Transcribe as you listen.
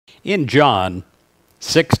In John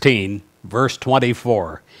 16, verse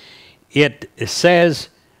 24, it says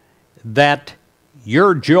that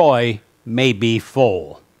your joy may be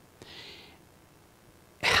full.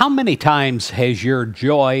 How many times has your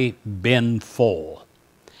joy been full?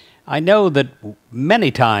 I know that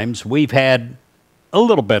many times we've had a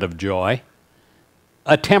little bit of joy,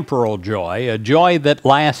 a temporal joy, a joy that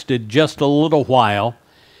lasted just a little while.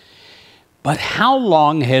 But how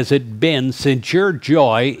long has it been since your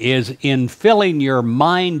joy is in filling your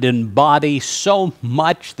mind and body so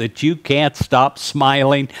much that you can't stop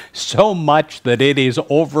smiling, so much that it is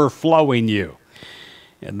overflowing you?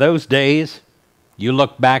 In those days, you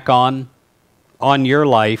look back on your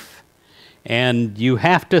life, and you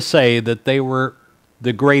have to say that they were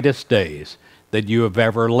the greatest days that you have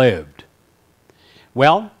ever lived.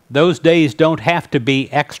 Well, those days don't have to be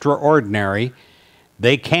extraordinary.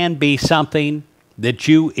 They can be something that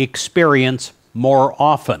you experience more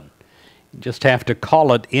often. You just have to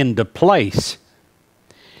call it into place.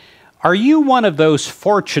 Are you one of those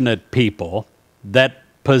fortunate people that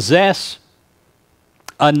possess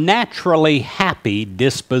a naturally happy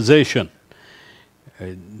disposition?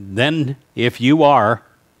 Then, if you are,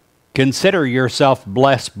 consider yourself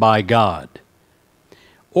blessed by God.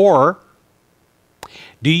 Or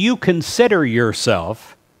do you consider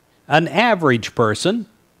yourself an average person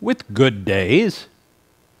with good days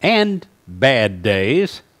and bad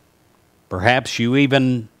days? Perhaps you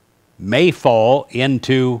even may fall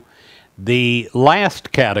into the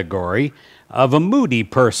last category of a moody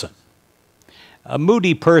person. A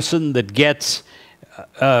moody person that gets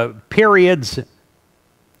periods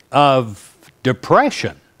of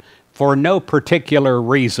depression for no particular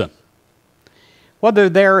reason. Whether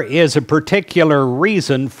there is a particular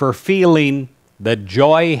reason for feeling that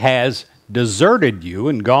joy has deserted you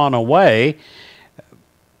and gone away,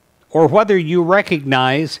 or whether you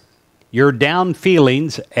recognize your down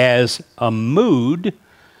feelings as a mood,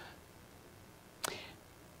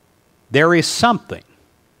 there is something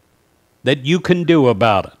that you can do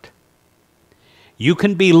about it. You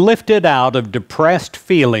can be lifted out of depressed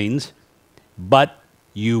feelings, but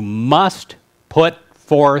you must put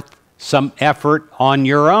forth some effort on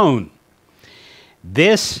your own.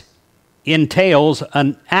 This entails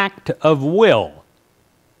an act of will.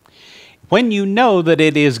 When you know that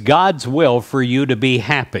it is God's will for you to be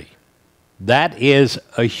happy, that is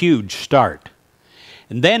a huge start.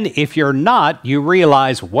 And then if you're not, you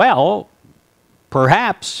realize, well,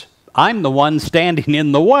 perhaps I'm the one standing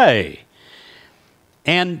in the way.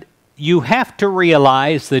 And you have to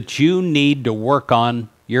realize that you need to work on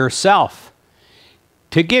yourself,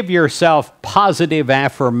 to give yourself positive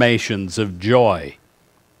affirmations of joy.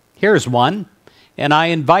 Here's one, and I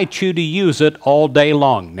invite you to use it all day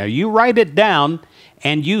long. Now, you write it down,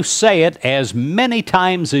 and you say it as many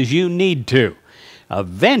times as you need to.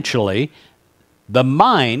 Eventually, the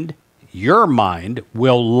mind, your mind,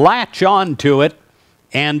 will latch on to it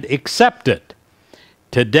and accept it.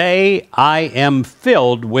 Today, I am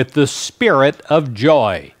filled with the spirit of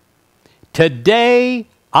joy. Today,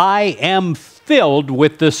 I am filled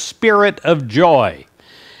with the spirit of joy.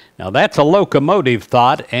 Now, that's a locomotive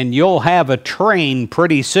thought, and you'll have a train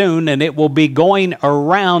pretty soon, and it will be going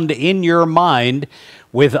around in your mind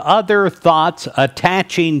with other thoughts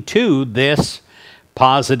attaching to this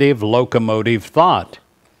positive locomotive thought.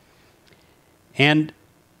 And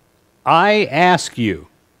I ask you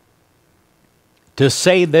to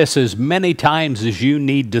say this as many times as you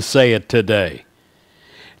need to say it today,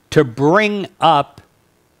 to bring up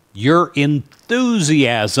your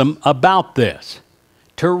enthusiasm about this,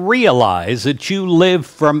 to realize that you live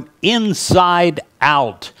from inside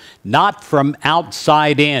out, not from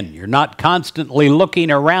outside in. You're not constantly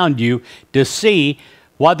looking around you to see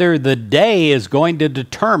whether the day is going to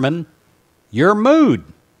determine your mood.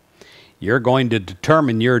 You're going to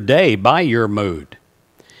determine your day by your mood.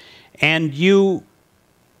 And you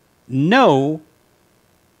know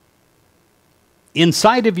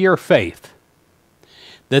inside of your faith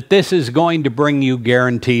that this is going to bring you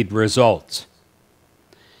guaranteed results.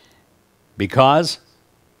 Because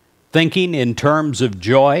thinking in terms of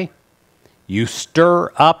joy, you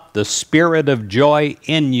stir up the spirit of joy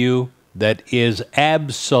in you that is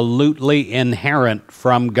absolutely inherent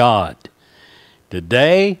from God.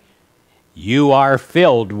 Today, you are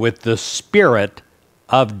filled with the spirit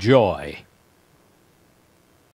of joy.